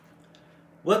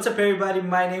What's up everybody,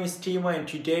 my name is Timo and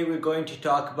today we're going to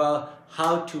talk about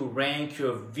how to rank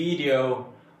your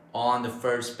video on the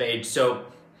first page. So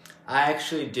I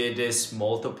actually did this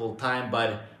multiple times,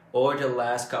 but over the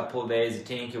last couple of days, I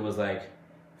think it was like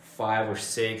 5 or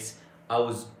 6, I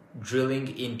was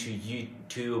drilling into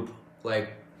YouTube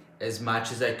like as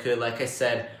much as I could. Like I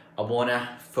said, I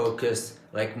wanna focus,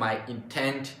 like my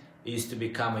intent is to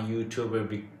become a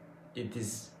YouTuber. It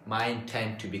is my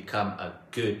intent to become a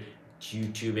good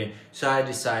YouTuber. So I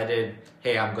decided,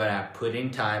 hey, I'm gonna put in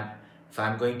time. If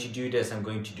I'm going to do this, I'm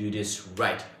going to do this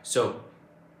right. So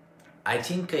I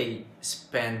think I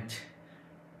spent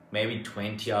maybe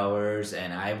 20 hours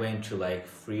and I went to like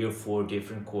 3 or 4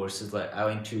 different courses. Like I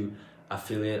went to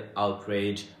Affiliate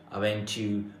Outrage, I went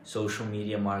to Social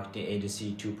Media Marketing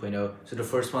Agency 2.0. So the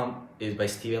first one is by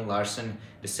Steven Larson,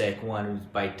 the second one was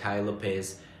by Tai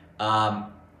Lopez.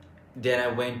 Then I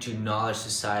went to Knowledge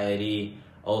Society,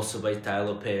 also by Tai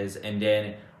Lopez, and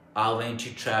then I went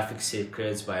to Traffic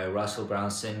Secrets by Russell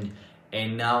Brunson,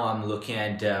 and now I'm looking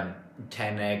at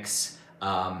 10x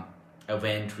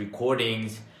event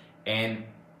recordings. And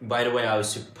by the way, I was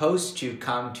supposed to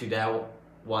come to that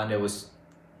one that was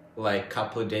like a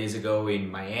couple of days ago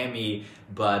in Miami,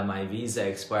 but my visa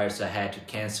expired, so I had to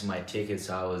cancel my ticket,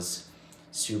 so I was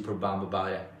super bummed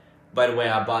about it. By the way,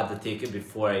 I bought the ticket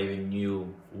before I even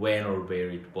knew when or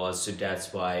where it was, so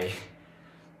that's why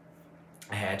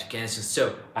I had to cancel.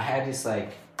 So I had this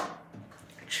like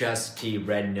trusty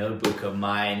red notebook of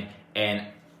mine, and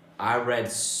I read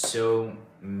so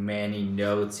many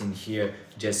notes in here,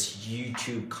 just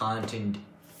YouTube content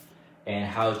and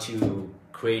how to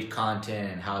create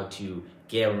content and how to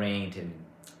get ranked and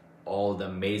all the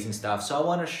amazing stuff. So I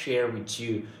want to share with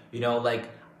you, like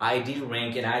I did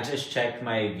rank and I just checked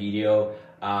my video.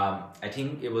 I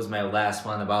think it was my last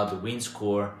one about the win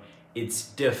score. It's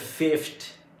the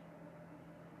 5th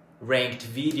ranked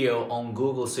video on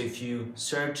Google. So if you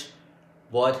search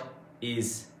what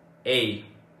is a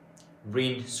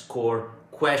win score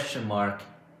question mark,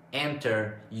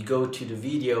 enter, you go to the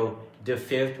video, the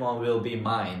 5th one will be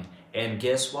mine. And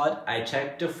guess what? I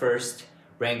checked the first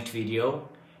ranked video,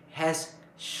 has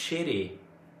shitty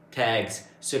tags.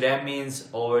 So that means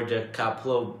over the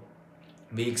couple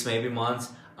of weeks, maybe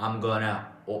months, I'm gonna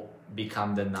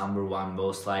become the #1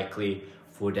 most likely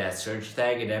for that search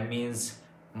tag. And that means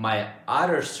my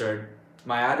other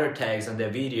tags on the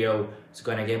video is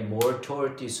gonna get more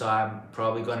authority, so I'm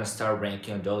probably gonna start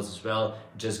ranking on those as well,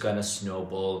 just gonna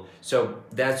snowball. So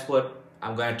that's what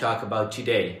I'm gonna talk about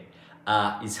today,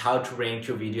 is how to rank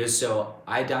your videos. So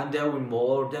I done that with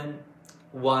more than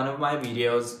one of my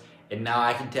videos, and now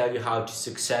I can tell you how to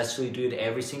successfully do it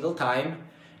every single time,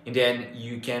 and then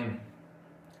you can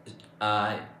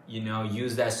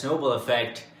use that snowball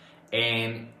effect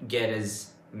and get as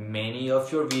many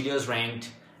of your videos ranked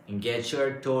and get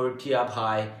your authority up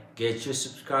high, get your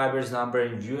subscribers number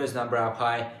and viewers number up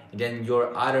high, and then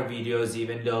your other videos,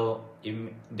 even though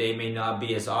they may not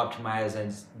be as optimized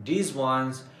as these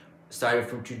ones, starting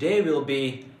from today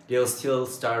they'll still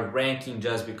start ranking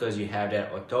just because you have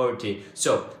that authority.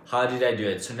 So how did I do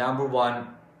it? So #1,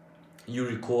 you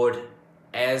record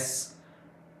as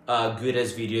good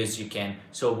as video as you can.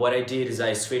 So what I did is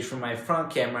I switched from my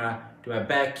front camera to my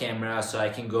back camera, so I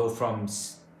can go from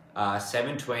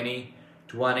 720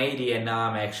 to 180, and now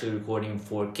I'm actually recording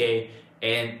 4K.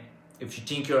 And if you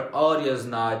think your audio is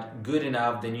not good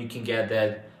enough, then you can get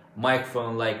that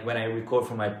microphone. Like when I record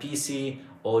from my PC,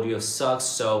 audio sucks,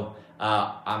 so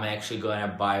I'm actually gonna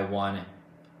buy one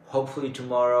hopefully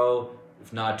tomorrow.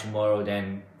 If not tomorrow,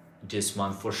 then this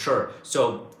month for sure.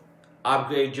 So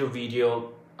upgrade your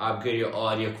video, upgrade your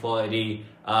audio quality.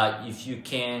 If you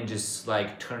can, just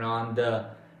like turn on the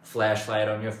flashlight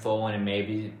on your phone and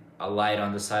maybe a light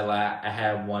on the side. I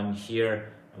have one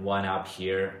here, one up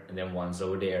here, and then one's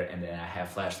over there, and then I have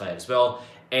flashlight as well.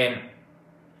 And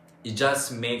it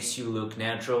just makes you look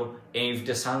natural. And if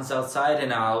the sun's outside,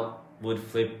 then I would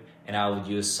flip and I would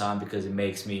use sun because it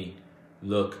makes me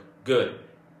look good.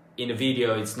 In the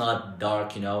video, it's not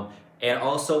dark, And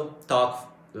also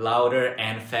talk louder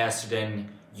and faster than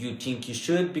you think you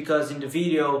should, because in the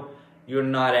video, you're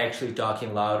not actually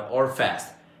talking loud or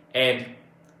fast. And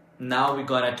now we're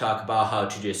gonna talk about how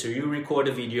to do it. So you record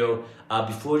a video.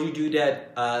 Before you do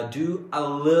that, do a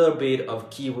little bit of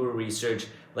keyword research.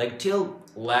 Like till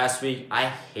last week, I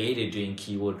hated doing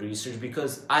keyword research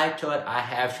because I thought I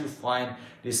have to find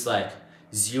this like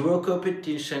zero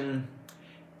competition,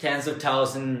 tens of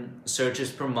thousand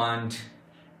searches per month,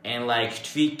 and like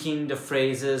tweaking the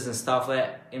phrases and stuff like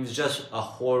that. It was just a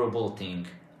horrible thing,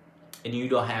 and you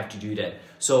don't have to do that.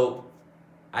 So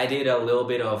I did a little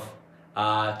bit of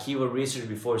keyword research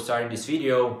before starting this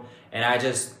video, and I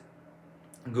just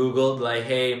googled like,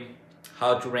 hey,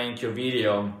 how to rank your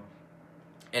video,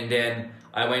 and then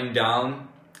I went down,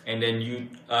 and then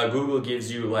Google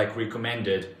gives you like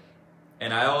recommended.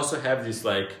 And I also have this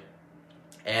like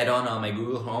add-on on my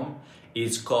Google Home.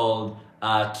 It's called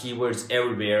Keywords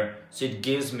Everywhere. So it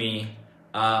gives me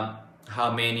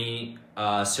how many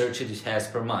searches it has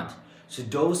per month. So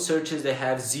those searches that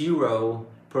have 0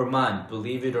 per month,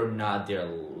 believe it or not, there are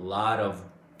a lot of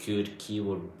good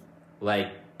keyword,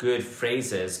 like good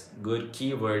phrases, good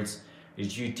keywords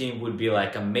that you think would be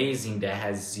like amazing that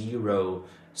has 0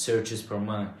 searches per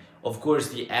month. Of course,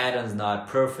 the add-on's not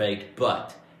perfect,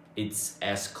 but it's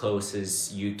as close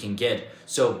as you can get.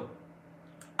 So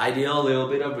I did a little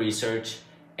bit of research,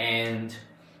 and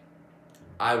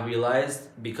I realized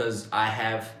because I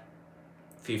have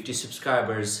 50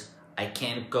 subscribers, I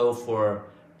can't go for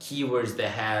keywords that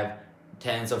have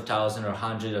tens of thousands or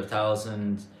hundreds of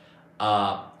thousands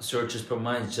searches per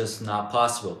month. It's just not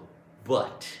possible.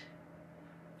 But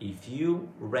if you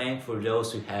rank for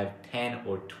those who have 10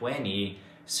 or 20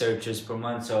 searches per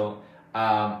month, so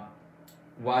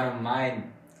one of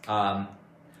mine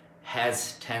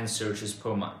has 10 searches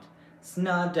per month. It's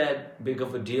not that big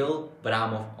of a deal, but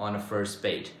I'm on the first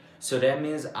page. So that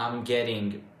means I'm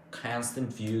getting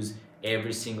constant views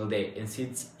every single day. And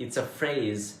since it's a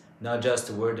phrase, not just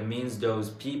a word, it means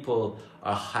those people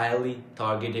are highly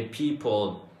targeted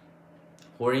people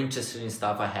who are interested in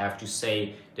stuff I have to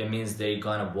say. That means they're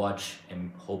gonna watch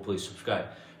and hopefully subscribe.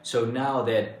 So now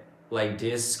that like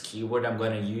this keyword I'm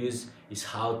gonna use is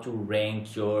how to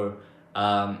rank your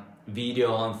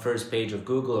video on first page of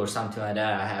Google or something like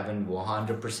that. I haven't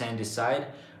 100% decided,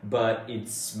 but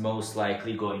it's most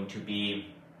likely going to be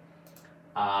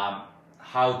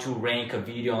how to rank a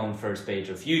video on first page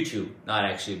of YouTube, not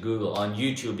actually Google, on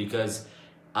YouTube, because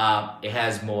it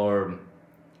has more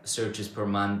searches per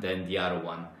month than the other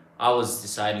one. I was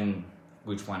deciding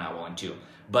which one I want to,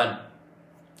 but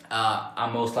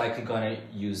I'm most likely gonna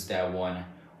use that one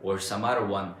or some other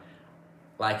one.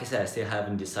 Like I said, I still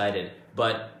haven't decided,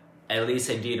 but at least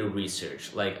I did a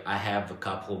research. Like I have a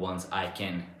couple of ones I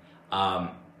can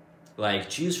like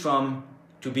choose from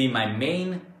to be my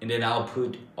main, and then I'll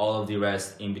put all of the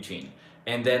rest in between.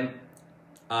 And then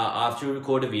after you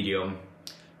record a video,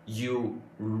 you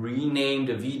rename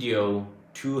the video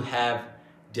to have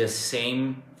the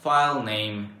same file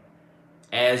name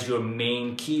as your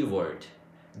main keyword.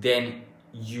 Then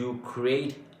you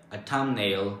create a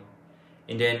thumbnail,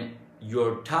 and then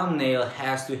your thumbnail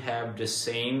has to have the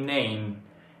same name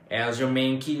as your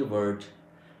main keyword.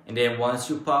 And then once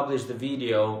you publish the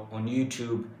video on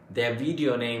YouTube, that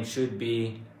video name should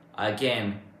be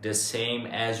again the same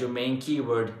as your main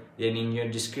keyword. Then in your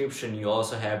description you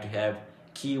also have to have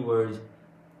keyword,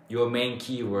 your main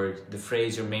keyword, the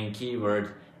phrase your main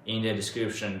keyword in the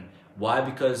description. Why?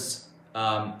 Because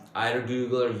either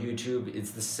Google or YouTube,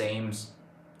 it's the same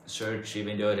search,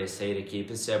 even though they say they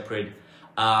keep it separate.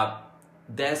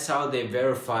 That's how they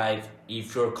verify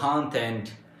if your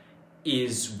content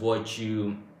is what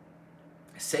you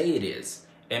say it is.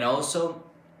 And also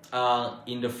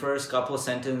in the first couple of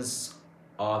sentences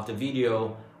of the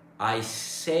video, I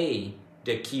say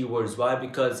the keywords. Why?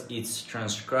 Because it's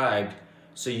transcribed,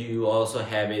 so you also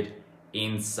have it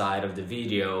inside of the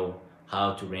video,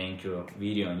 how to rank your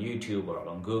video on YouTube or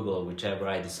on Google, whichever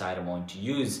I decide I want to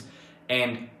use.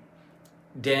 And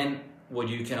then what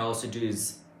you can also do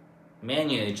is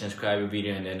manually transcribe your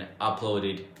video and then upload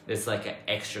it. That's like an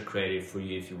extra credit for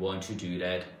you if you want to do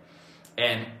that.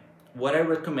 And what I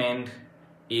recommend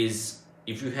is,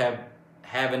 if you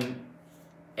haven't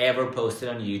ever posted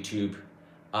on YouTube,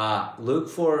 look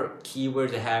for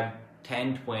keywords that have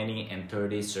 10, 20, and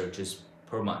 30 searches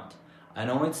per month. I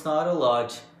know it's not a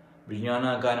lot, but you're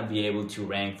not gonna be able to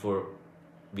rank for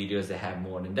videos that have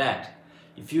more than that.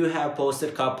 If you have posted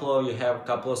a couple, you have a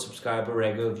couple of subscriber,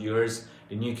 regular viewers,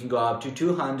 then you can go up to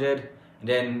 200, and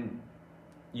then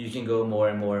you can go more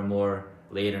and more and more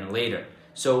later and later.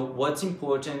 So what's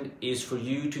important is for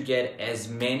you to get as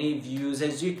many views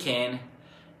as you can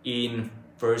in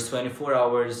first 24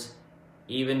 hours,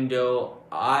 even though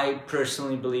I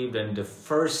personally believe that the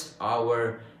first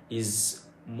hour is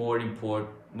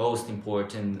most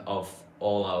important of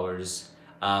all hours.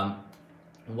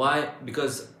 Why?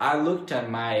 Because I looked at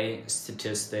my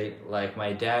statistic, like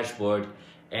my dashboard,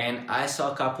 and I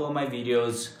saw a couple of my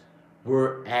videos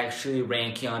were actually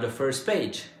ranking on the first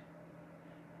page.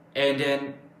 And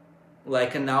then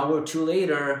like an hour or two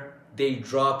later, they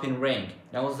drop in rank.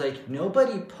 And I was like,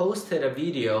 nobody posted a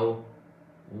video.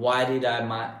 Why did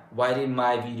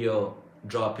my video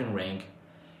drop in rank?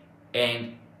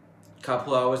 And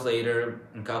couple hours later,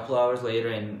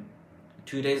 and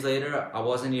 2 days later, I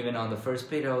wasn't even on the first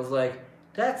page. I was like,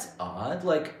 that's odd.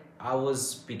 Like, I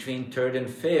was between third and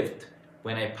fifth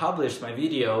when I published my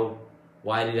video.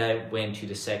 Why did I went to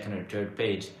the second or third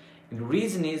page? And the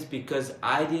reason is because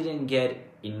I didn't get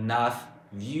enough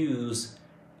views,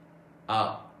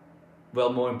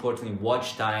 more importantly,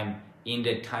 watch time in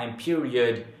the time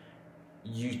period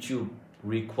YouTube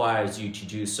requires you to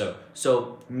do so.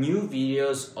 So new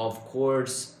videos, of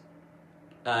course,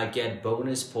 get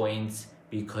bonus points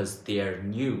because they're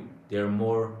new, they're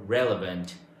more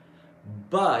relevant.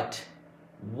 But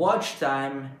watch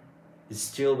time is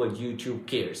still what YouTube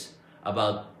cares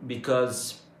about,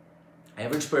 because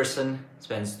average person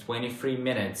spends 23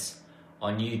 minutes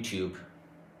on YouTube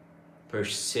per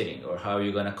sitting, or how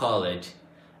you're gonna call it,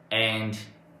 and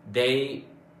they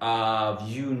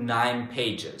view 9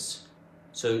 pages.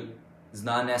 So it's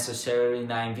not necessarily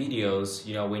 9 videos.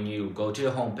 You know, when you go to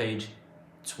the homepage,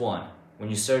 it's 1. When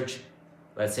you search,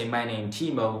 let's say my name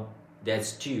Timo,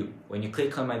 that's 2. When you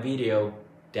click on my video,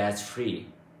 that's 3.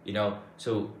 You know,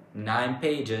 so 9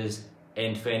 pages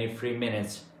and 23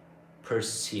 minutes per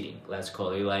sitting. Let's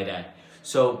call it like that.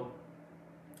 So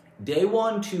they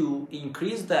want to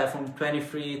increase that from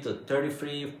 23 to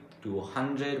 33 to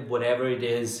 100, whatever it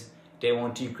is. They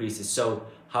want to increase it. So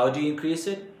how do you increase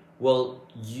it? Well,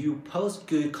 you post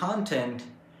good content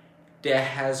that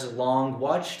has long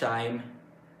watch time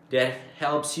that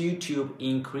helps YouTube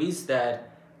increase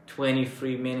that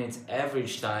 23 minutes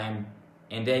average time,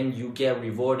 and then you get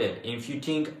rewarded. And if you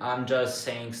think I'm just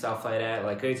saying stuff like that,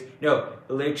 like it's, no,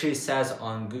 it literally says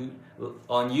on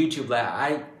YouTube, like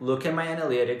I look at my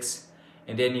analytics,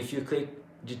 and then if you click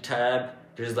the tab,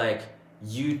 there's like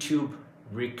YouTube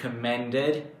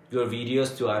recommended your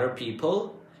videos to other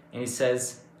people, and it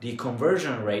says the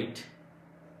conversion rate,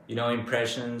 you know,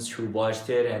 impressions, who watched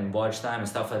it, and watch time and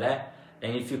stuff like that.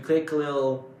 And if you click a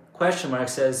little question mark,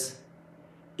 says,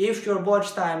 if your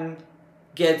watch time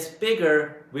gets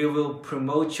bigger, we will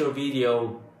promote your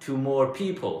video to more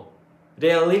people.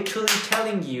 They are literally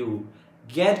telling you,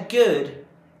 get good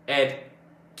at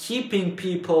keeping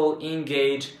people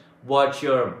engaged, watch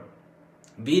your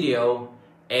video,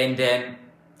 and then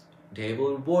they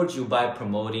will reward you by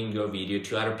promoting your video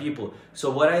to other people. So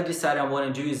what I decided I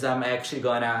want to do is I'm actually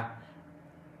gonna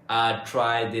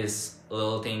try this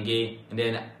little thingy, and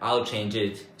then I'll change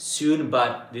it soon,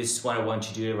 but this is what I want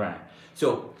to do right now.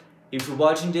 So if you're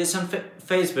watching this on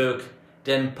Facebook,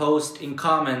 then post in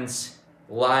comments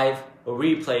live or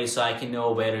replay so I can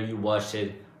know whether you watched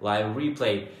it live or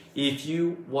replay. If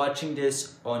you watching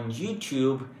this on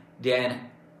YouTube, then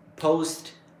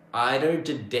post either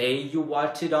the day you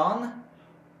watched it on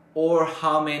or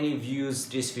how many views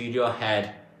this video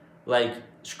had. Like,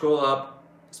 scroll up,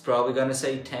 it's probably gonna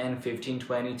say 10, 15,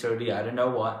 20, 30, I don't know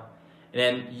what. And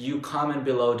then you comment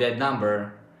below that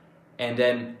number, and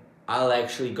then I'll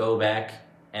actually go back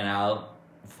and I'll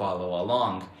follow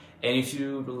along. And if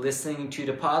you're listening to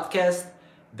the podcast,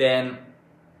 then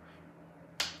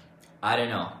I don't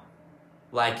know,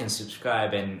 like and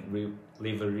subscribe and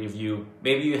leave a review.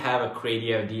 Maybe you have a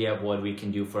creative idea of what we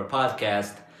can do for a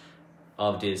podcast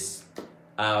of this.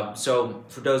 So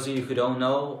for those of you who don't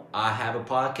know, I have a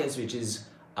podcast which is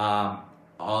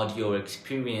audio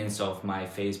experience of my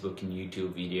Facebook and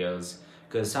YouTube videos,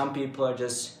 because some people are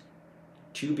just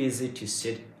too busy to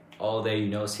sit all day. You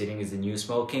know, sitting is the new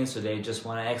smoking, so they just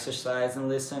want to exercise and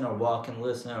listen, or walk and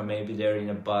listen, or maybe they're in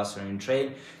a bus or in a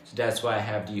train. So that's why I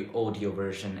have the audio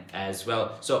version as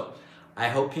well. So I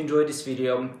hope you enjoyed this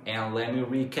video, and let me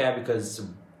recap because it's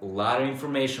a lot of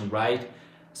information, right?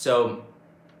 So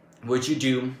what you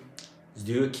do is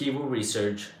do a keyword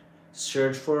research,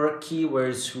 search for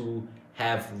keywords who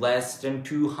have less than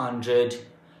 200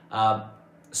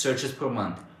 searches per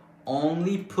month.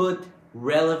 Only put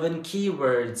relevant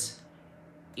keywords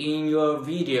in your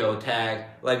video tag.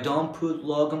 Like, don't put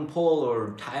Logan Paul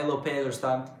or Tai Lopez or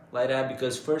stuff like that,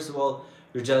 because first of all,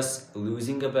 you're just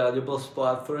losing a valuable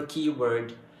spot for a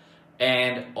keyword,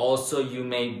 and also you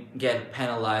may get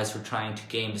penalized for trying to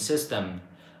game the system.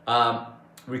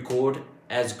 Record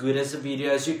as good as a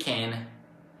video as you can,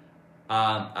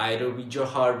 either with your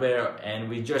hardware and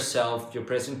with yourself, your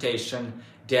presentation.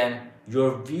 Then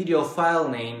your video file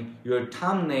name, your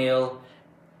thumbnail,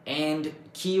 and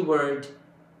keyword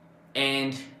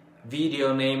and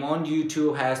video name on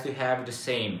YouTube has to have the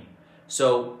same.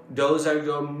 So those are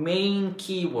your main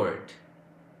keyword.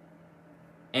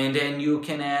 And then you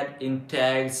can add in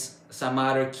tags some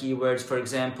other keywords. For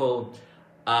example,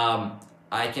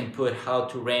 I can put how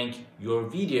to rank your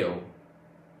video,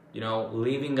 you know,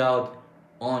 leaving out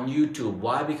on YouTube.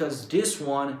 Why? Because this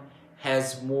one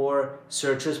has more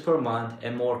searches per month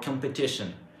and more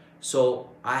competition. So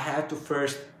I have to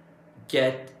first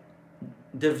get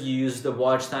the views, the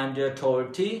watch time, the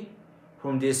authority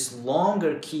from this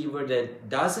longer keyword that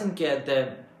doesn't get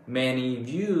that many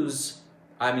views,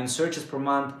 I mean searches per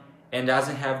month, and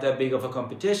doesn't have that big of a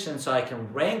competition, so I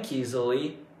can rank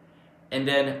easily, and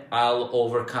then I'll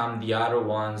overcome the other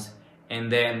ones.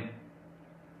 And then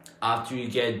after you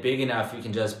get big enough, you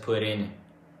can just put in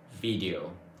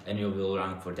video and you will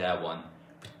rank for that one.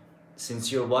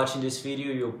 Since you're watching this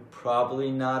video, you're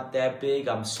probably not that big,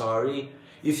 I'm sorry.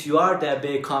 If you are that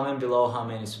big, comment below how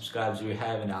many subscribers you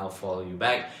have and I'll follow you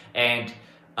back. And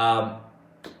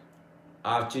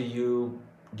after you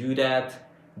do that,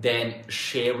 then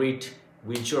share it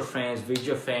with your friends, with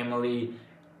your family,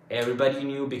 everybody you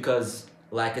knew, because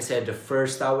like I said, the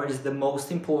first hour is the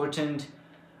most important.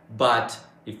 But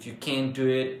if you can't do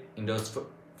it in those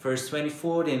first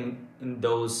 24, then in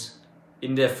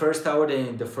the first hour, then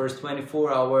in the first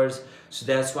 24 hours. So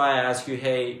that's why I ask you,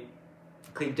 hey,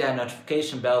 click that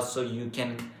notification bell so you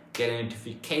can get a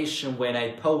notification when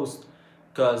I post,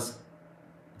 because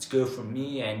it's good for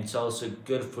me and it's also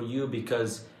good for you,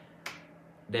 because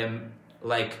then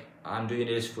like I'm doing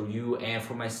this for you and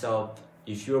for myself.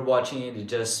 If you're watching it, it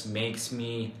just makes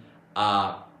me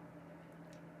want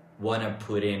to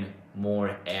put in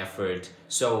more effort.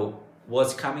 So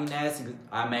what's coming next,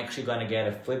 I'm actually gonna get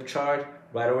a flip chart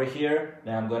right over here.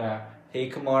 Then I'm gonna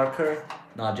take a marker,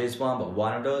 not this one but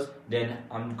one of those, then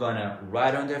I'm gonna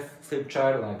write on the flip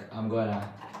chart, like I'm gonna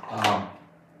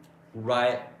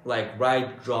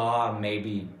write, draw,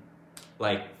 maybe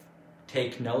like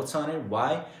take notes on it.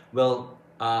 Why? Well,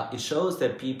 it shows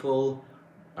that people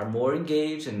are more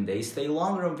engaged and they stay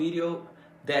longer on video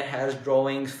that has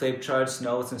drawings, flip charts,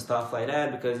 notes and stuff like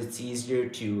that, because it's easier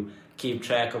to keep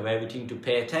track of everything, to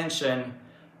pay attention.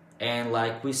 And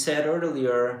like we said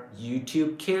earlier,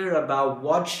 YouTube care about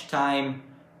watch time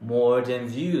more than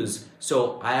views.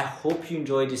 So I hope you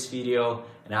enjoyed this video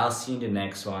and I'll see you in the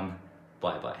next one.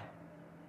 Bye bye.